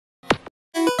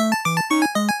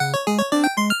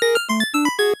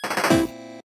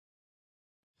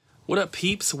What up,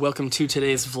 peeps? Welcome to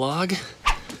today's vlog.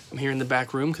 I'm here in the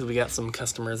back room because we got some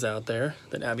customers out there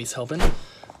that Abby's helping.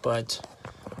 But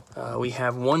we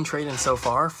have one trade-in so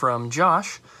far from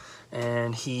Josh,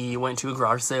 and he went to a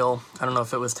garage sale. I don't know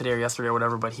if it was today or yesterday or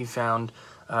whatever, but he found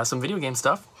some video game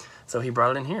stuff, so he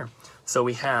brought it in here. So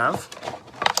we have,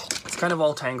 it's kind of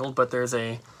all tangled, but there's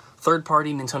a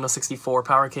third-party Nintendo 64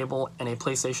 power cable and a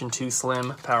PlayStation 2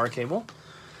 Slim power cable.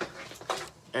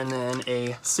 And then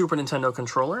a Super Nintendo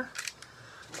controller,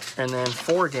 and then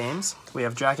 4 games. We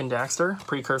have Jak and Daxter,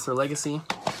 Precursor Legacy,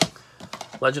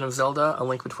 Legend of Zelda, A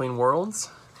Link Between Worlds,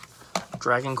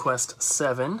 Dragon Quest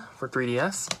VII for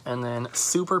 3DS, and then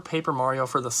Super Paper Mario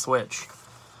for the Switch.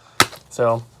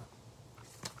 So,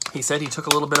 he said he took a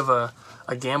little bit of a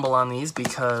gamble on these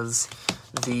because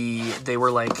they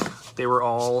were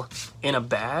all in a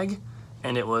bag,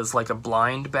 and it was like a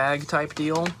blind bag type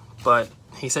deal, but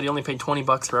he said he only paid 20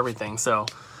 bucks for everything, so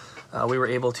we were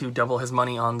able to double his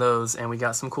money on those, and we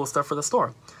got some cool stuff for the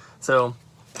store. So,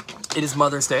 it is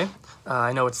Mother's Day.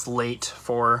 I know it's late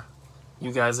for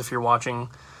you guys if you're watching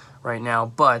right now,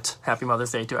 but happy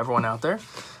Mother's Day to everyone out there.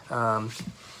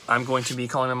 I'm going to be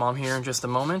calling my mom here in just a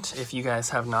moment. If you guys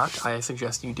have not, I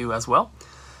suggest you do as well.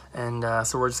 And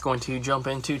so we're just going to jump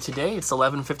into today. It's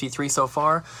 11:53 so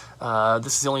far.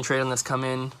 This is the only trade-in that's come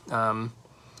in.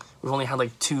 We've only had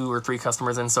like 2 or 3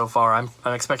 customers in so far. I'm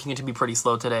expecting it to be pretty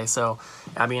slow today, so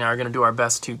Abby and I are going to do our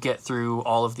best to get through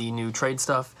all of the new trade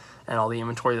stuff and all the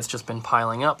inventory that's just been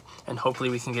piling up, and hopefully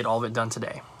we can get all of it done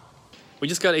today. We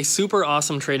just got a super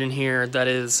awesome trade in here that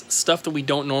is stuff that we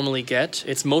don't normally get.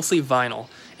 It's mostly vinyl,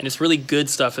 and it's really good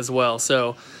stuff as well.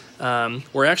 So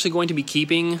we're actually going to be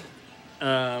keeping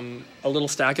a little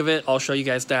stack of it. I'll show you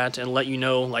guys that and let you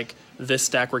know, like, this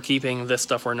stack we're keeping, this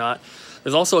stuff we're not.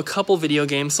 There's also a couple video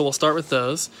games, so we'll start with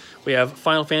those. We have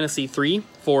Final Fantasy III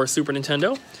for Super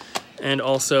Nintendo, and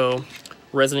also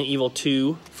Resident Evil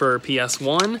 2 for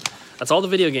PS1. That's all the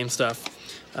video game stuff.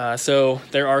 So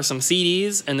there are some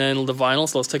CDs and then the vinyl,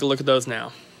 so let's take a look at those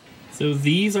now. So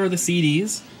these are the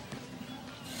CDs.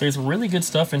 There's really good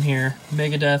stuff in here.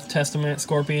 Megadeth, Testament,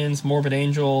 Scorpions, Morbid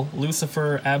Angel,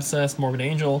 Lucifer, Abscess, Morbid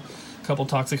Angel, a couple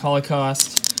Toxic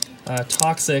Holocaust,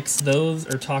 Toxics. Those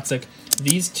are Toxic.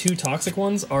 These 2 Toxic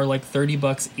ones are like 30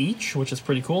 bucks each, which is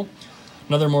pretty cool.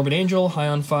 Another Morbid Angel, High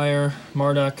on Fire,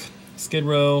 Marduk, Skid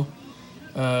Row,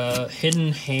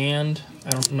 Hidden Hand.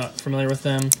 I'm not familiar with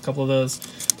them. A couple of those.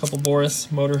 A couple Boris,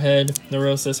 Motorhead,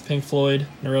 Neurosis, Pink Floyd,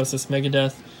 Neurosis,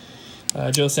 Megadeth,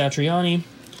 Joe Satriani.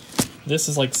 This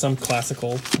is like some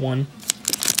classical one.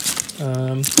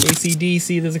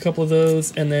 AC/DC, there's a couple of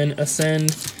those. And then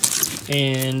Ascend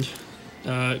and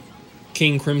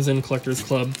King Crimson Collectors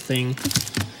Club thing.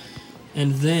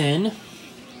 And then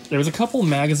there was a couple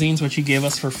magazines which he gave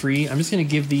us for free. I'm just going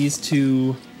to give these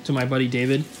to my buddy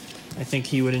David. I think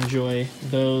he would enjoy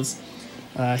those.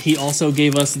 He also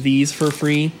gave us these for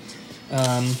free.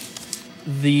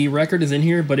 The record is in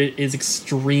here, but it is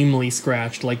extremely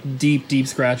scratched, like deep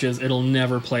scratches. It'll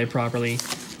never play properly.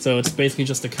 So it's basically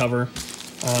just a cover.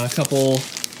 A couple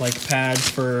like pads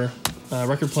for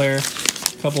record player,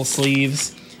 a couple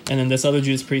sleeves, and then this other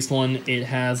Judas Priest one, it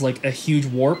has like a huge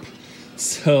warp.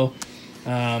 So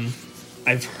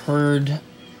I've heard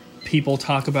people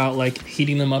talk about like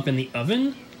heating them up in the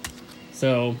oven.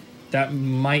 So that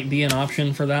might be an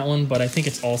option for that one, but I think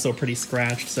it's also pretty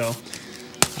scratched, so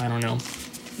I don't know.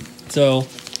 So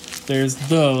there's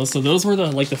those. So those were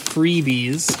the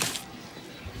freebies,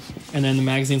 and then the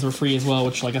magazines were free as well,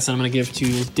 which, like I said, I'm going to give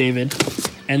to David.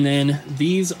 And then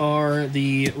these are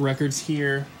the records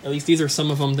here. At least these are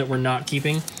some of them that we're not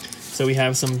keeping. So we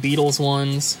have some Beatles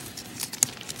ones.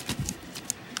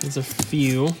 There's a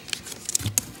few.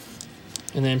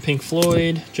 And then Pink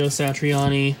Floyd, Joe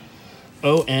Satriani,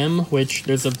 OM, which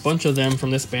there's a bunch of them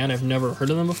from this band. I've never heard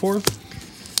of them before.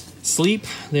 Sleep,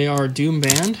 they are Doom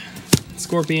Band.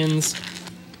 Scorpions,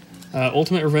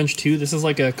 Ultimate Revenge 2. This is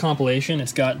like a compilation.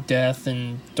 It's got Death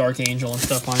and Dark Angel and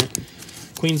stuff on it.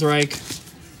 Queensryche,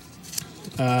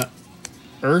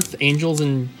 Earth, Angels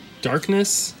in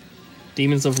Darkness,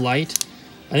 Demons of Light.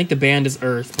 I think the band is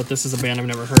Earth, but this is a band I've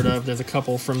never heard of. There's a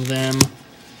couple from them.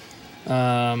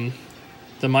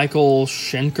 The Michael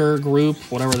Schenker Group,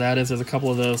 whatever that is, there's a couple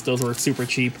of those. Those were super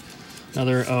cheap.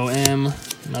 Another OM,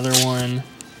 another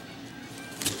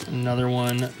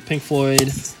one, Pink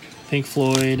Floyd,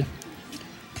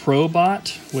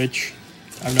 Probot, which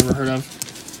I've never heard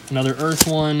of. Another Earth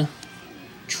one,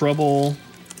 Trouble,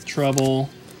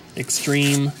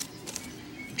 Extreme,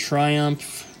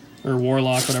 Triumph, or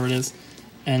Warlock, whatever it is.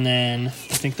 And then I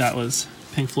think that was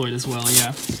Pink Floyd as well,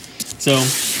 yeah. So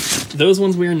those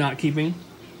ones we are not keeping.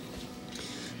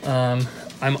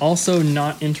 I'm also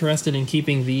not interested in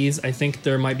keeping these. I think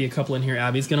there might be a couple in here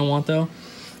Abby's going to want, though.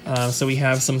 So we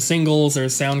have some singles.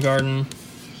 There's Soundgarden.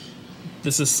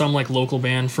 This is some, like, local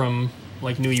band from,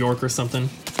 like, New York or something.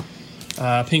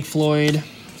 Pink Floyd.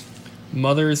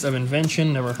 Mothers of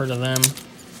Invention. Never heard of them.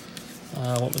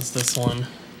 What was this one?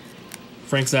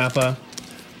 Frank Zappa.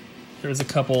 There's a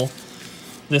couple.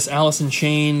 This Alice in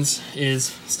Chains is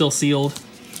still sealed.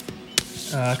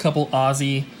 A couple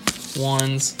Ozzy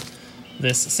ones.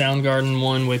 This Soundgarden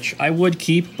one, which I would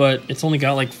keep, but it's only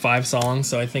got like 5 songs,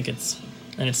 so I think it's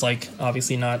like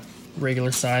obviously not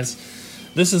regular size.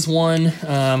 This is one,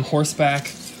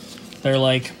 Horseback. They're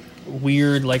like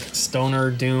weird, like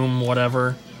stoner, doom,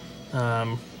 whatever.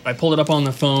 I pulled it up on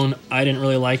the phone. I didn't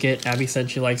really like it. Abby said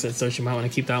she likes it, so she might want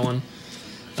to keep that one.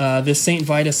 This St.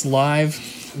 Vitus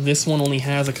Live. This one only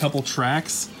has a couple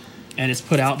tracks, and it's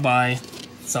put out by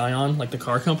Scion, like the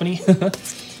car company.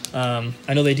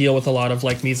 I know they deal with a lot of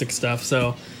like music stuff,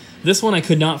 so this one I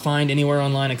could not find anywhere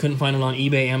online. I couldn't find it on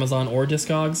eBay, Amazon, or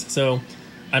Discogs, so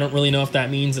I don't really know if that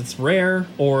means it's rare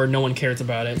or no one cares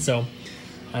about it, so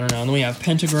I don't know. And then we have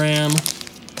Pentagram,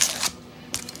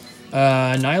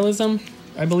 Nihilism,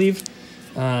 I believe.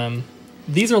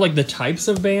 These are like the types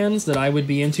of bands that I would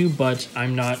be into, but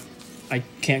I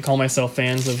can't call myself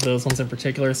fans of those ones in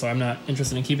particular, so I'm not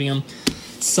interested in keeping them.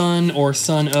 Sun or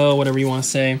Sun O, whatever you want to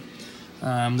say.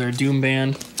 They're a doom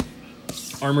band.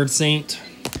 Armored Saint,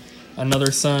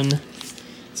 another Sun.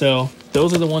 So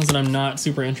those are the ones that I'm not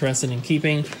super interested in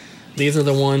keeping. These are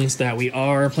the ones that we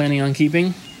are planning on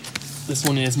keeping. This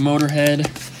one is Motorhead,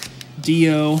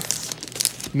 Dio,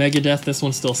 Megadeth. This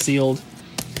one's still sealed.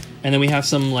 And then we have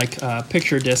some like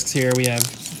picture discs here. We have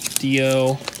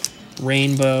Dio,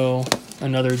 Rainbow,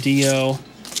 another Dio,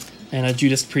 and a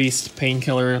Judas Priest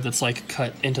Painkiller that's like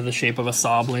cut into the shape of a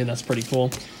saw blade. That's pretty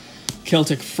cool.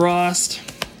 Celtic Frost,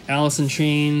 Alice in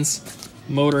Chains,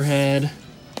 Motorhead,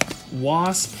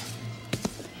 Wasp,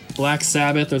 Black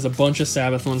Sabbath. There's a bunch of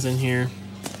Sabbath ones in here,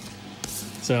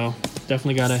 so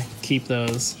definitely gotta keep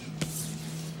those.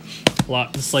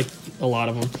 Just like a lot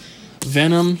of them.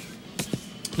 Venom,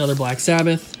 another Black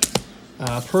Sabbath,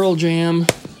 Pearl Jam,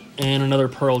 and another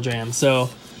Pearl Jam. So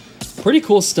pretty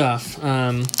cool stuff.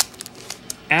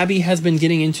 Abby has been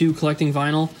getting into collecting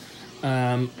vinyl.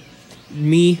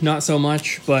 Me, not so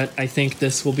much, but I think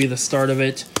this will be the start of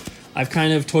it. I've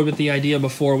kind of toyed with the idea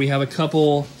before. We have a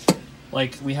couple,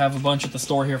 like we have a bunch at the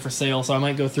store here for sale, so I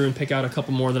might go through and pick out a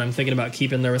couple more that I'm thinking about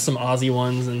keeping. There were some Ozzy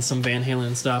ones and some Van Halen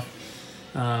and stuff.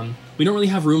 We don't really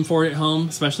have room for it at home,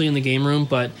 especially in the game room,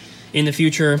 but in the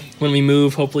future, when we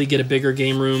move, hopefully get a bigger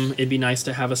game room, it'd be nice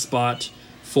to have a spot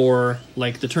for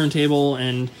like the turntable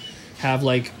and have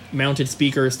like mounted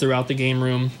speakers throughout the game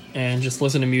room and just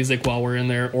listen to music while we're in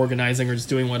there organizing or just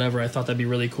doing whatever. I thought that'd be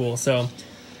really cool. So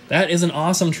that is an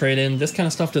awesome trade-in. This kind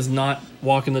of stuff does not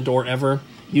walk in the door ever.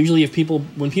 Usually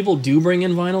when people do bring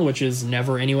in vinyl, which is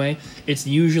never anyway, it's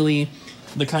usually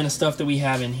the kind of stuff that we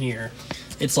have in here.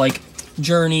 It's like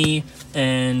Journey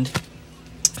and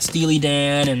Steely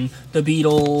Dan and the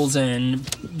Beatles and,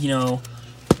 you know,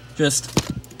 just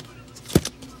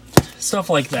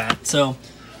stuff like that. So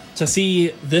to see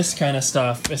this kind of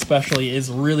stuff especially is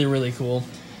really, really cool.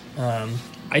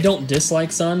 I don't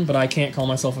dislike Sun, but I can't call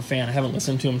myself a fan. I haven't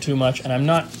listened to him too much, and I'm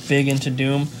not big into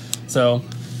Doom, so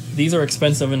these are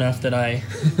expensive enough that I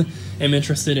am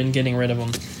interested in getting rid of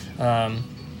them.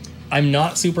 I'm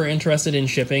not super interested in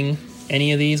shipping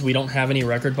any of these. We don't have any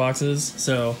record boxes,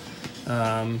 so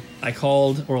I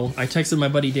texted my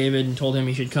buddy David and told him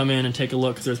he should come in and take a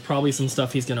look, because there's probably some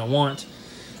stuff he's going to want,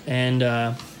 and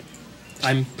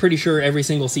I'm pretty sure every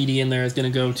single CD in there is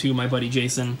going to go to my buddy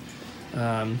Jason,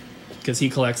 because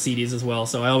he collects CDs as well,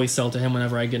 so I always sell to him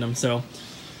whenever I get them. So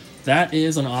that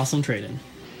is an awesome trade-in.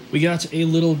 We got a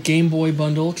little Game Boy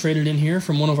bundle traded in here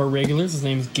from one of our regulars. His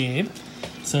name is Gabe.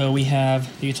 So we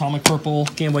have the Atomic Purple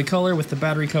Game Boy Color with the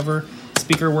battery cover.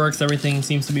 Speaker works, everything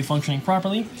seems to be functioning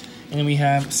properly. And then we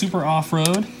have Super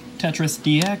Off-Road, Tetris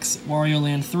DX, Wario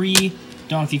Land 3,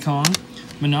 Donkey Kong,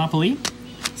 Monopoly,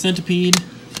 Centipede,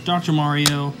 Dr.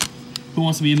 Mario, Who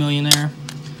Wants to Be a Millionaire,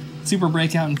 Super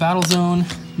Breakout and Battlezone,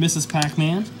 Mrs.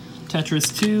 Pac-Man,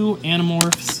 Tetris 2,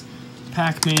 Animorphs,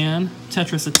 Pac-Man,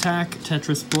 Tetris Attack,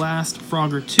 Tetris Blast,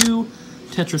 Frogger 2,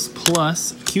 Tetris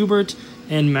Plus, Cubert,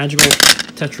 and Magical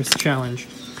Tetris Challenge.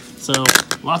 So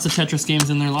lots of Tetris games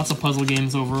in there, lots of puzzle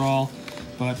games overall,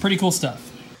 but pretty cool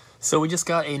stuff. So we just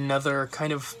got another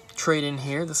kind of trade-in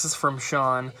here. This is from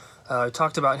Sean. I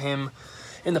talked about him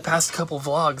in the past couple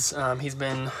vlogs. He's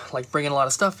been like bringing a lot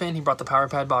of stuff in. He brought the Power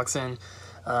Pad box in.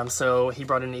 So he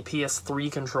brought in a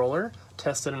PS3 controller,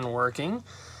 tested and working,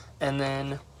 and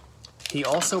then he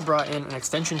also brought in an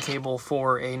extension cable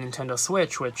for a Nintendo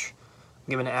Switch, which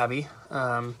I'm giving to Abby.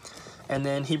 And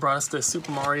then he brought us the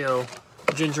Super Mario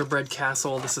Gingerbread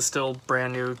Castle. This is still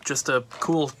brand new, just a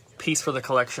cool piece for the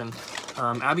collection.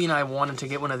 Abby and I wanted to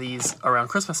get one of these around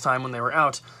Christmas time when they were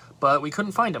out, but we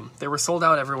couldn't find them. They were sold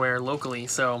out everywhere locally,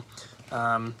 so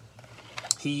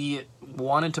he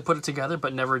wanted to put it together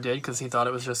but never did because he thought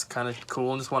it was just kind of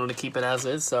cool and just wanted to keep it as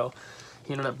is, so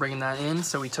he ended up bringing that in,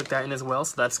 so we took that in as well,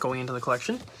 so that's going into the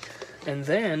collection. And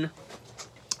then,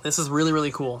 this is really,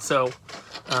 really cool. So,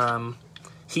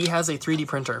 he has a 3D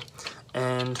printer,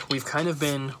 and we've kind of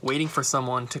been waiting for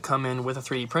someone to come in with a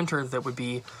 3D printer that would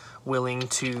be willing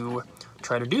to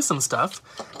try to do some stuff.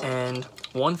 And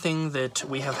one thing that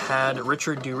we have had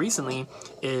Richard do recently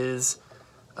is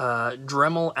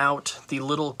Dremel out the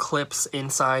little clips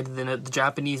inside the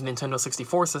Japanese Nintendo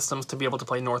 64 systems to be able to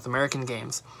play North American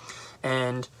games.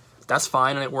 And that's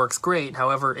fine and it works great.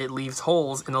 However, it leaves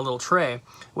holes in the little tray,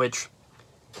 which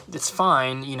it's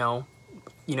fine, you know,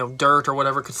 dirt or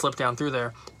whatever could slip down through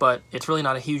there, but it's really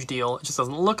not a huge deal. It just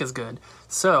doesn't look as good.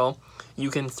 So you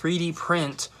can 3D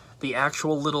print the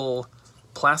actual little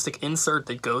plastic insert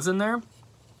that goes in there.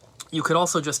 You could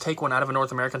also just take one out of a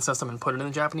North American system and put it in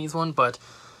the Japanese one, but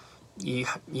you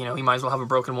might as well have a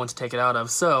broken one to take it out of.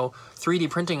 So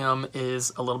 3D printing them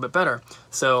is a little bit better.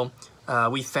 So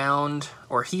he found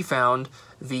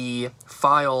the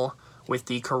file with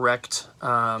the correct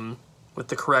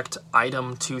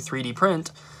item to 3D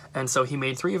print, and so he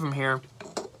made 3 of them here,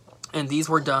 and these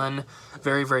were done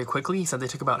very, very quickly. He said they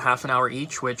took about half an hour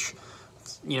each, which,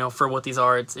 for what these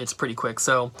are, it's pretty quick.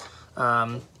 So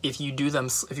if you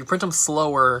print them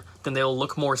slower, then they'll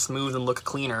look more smooth and look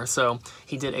cleaner. So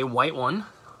he did a white one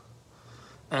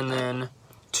and then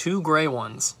 2 gray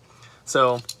ones.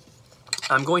 So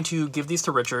I'm going to give these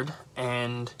to Richard,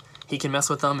 and he can mess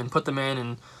with them and put them in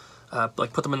and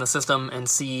put them in the system and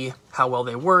see how well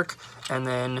they work. And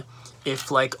then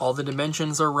if all the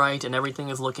dimensions are right and everything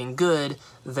is looking good,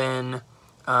 then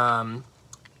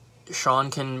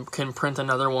Sean can print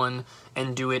another one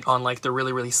and do it on the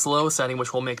really, really slow setting,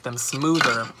 which will make them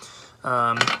smoother.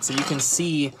 So you can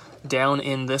see down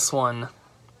in this one,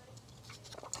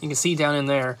 you can see down in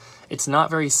there, it's not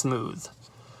very smooth.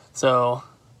 So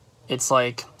it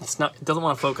doesn't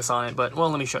want to focus on it, but well,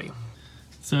 let me show you.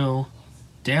 So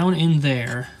down in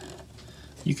there,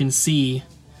 you can see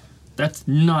that's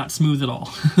not smooth at all.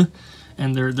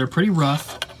 And they're pretty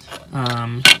rough,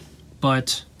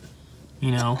 but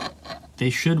they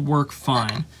should work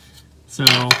fine. So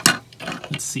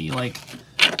let's see, the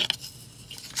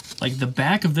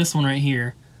back of this one right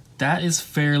here, that is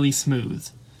fairly smooth,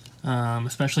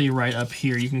 especially right up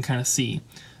here, you can kind of see.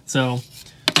 So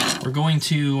we're going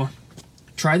to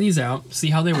try these out, see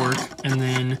how they work, and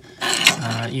then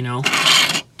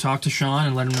talk to Sean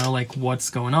and let him know what's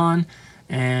going on,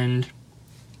 and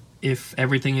if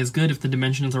everything is good, if the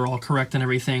dimensions are all correct and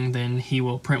everything, then he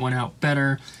will print one out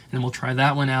better, and then we'll try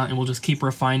that one out, and we'll just keep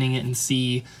refining it and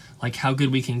see how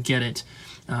good we can get it.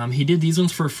 He did these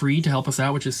ones for free to help us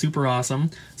out, which is super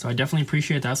awesome, so I definitely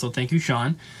appreciate that, so thank you,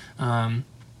 Sean.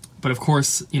 But of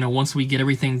course, once we get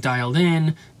everything dialed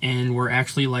in and we're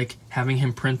actually having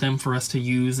him print them for us to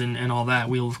use and all that,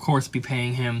 we'll of course be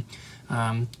paying him.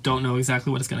 Don't know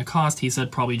exactly what it's going to cost. He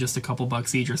said probably just a couple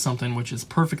bucks each or something, which is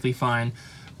perfectly fine.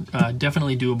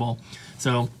 Definitely doable.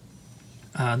 So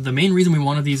the main reason we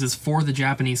wanted these is for the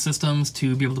Japanese systems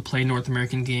to be able to play North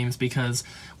American games, because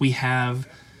we have,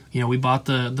 we bought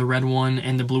the red one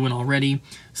and the blue one already,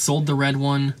 sold the red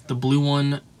one, the blue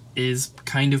one is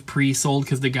kind of pre-sold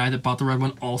because the guy that bought the red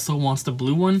one also wants the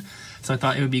blue one, so I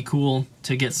thought it would be cool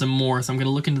to get some more, so I'm going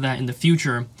to look into that in the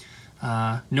future.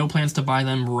 No plans to buy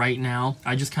them right now.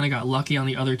 I just kind of got lucky on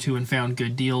the other 2 and found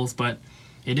good deals, but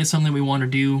it is something we want to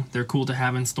do. They're cool to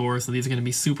have in store, so these are going to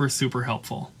be super, super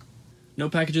helpful. No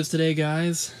packages today,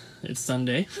 guys. It's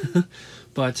Sunday,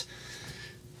 but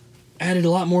added a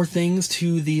lot more things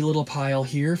to the little pile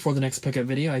here for the next pickup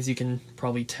video, as you can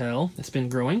probably tell. It's been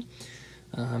growing.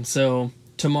 So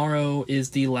tomorrow is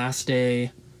the last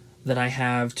day that I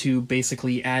have to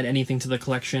basically add anything to the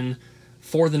collection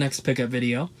for the next pickup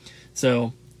video.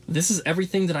 So this is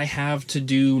everything that I have to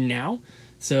do now.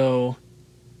 So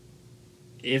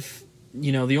if,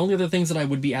 the only other things that I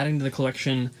would be adding to the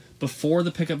collection before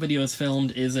the pickup video is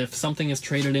filmed is if something is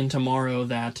traded in tomorrow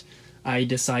that I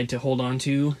decide to hold on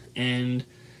to, and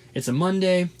it's a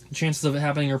Monday, the chances of it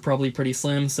happening are probably pretty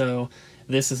slim, so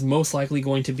this is most likely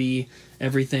going to be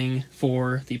everything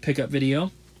for the pickup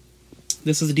video.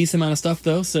 This is a decent amount of stuff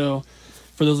though, so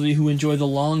For those of you who enjoy the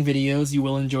long videos, you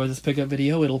will enjoy this pickup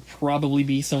video. It'll probably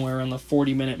be somewhere around the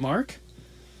 40-minute mark,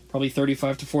 probably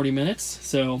 35 to 40 minutes,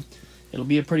 so it'll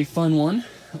be a pretty fun one.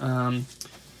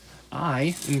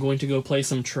 I am going to go play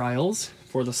some Trials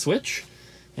for the Switch,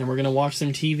 and we're going to watch some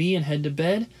TV and head to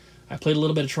bed. I played a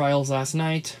little bit of Trials last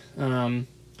night,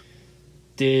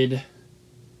 did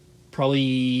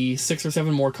probably 6 or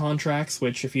 7 more contracts,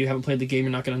 which if you haven't played the game,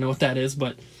 you're not going to know what that is,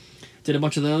 but did a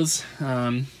bunch of those.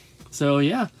 So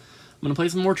yeah, I'm going to play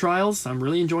some more Trials. I'm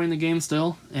really enjoying the game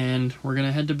still, and we're going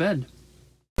to head to bed.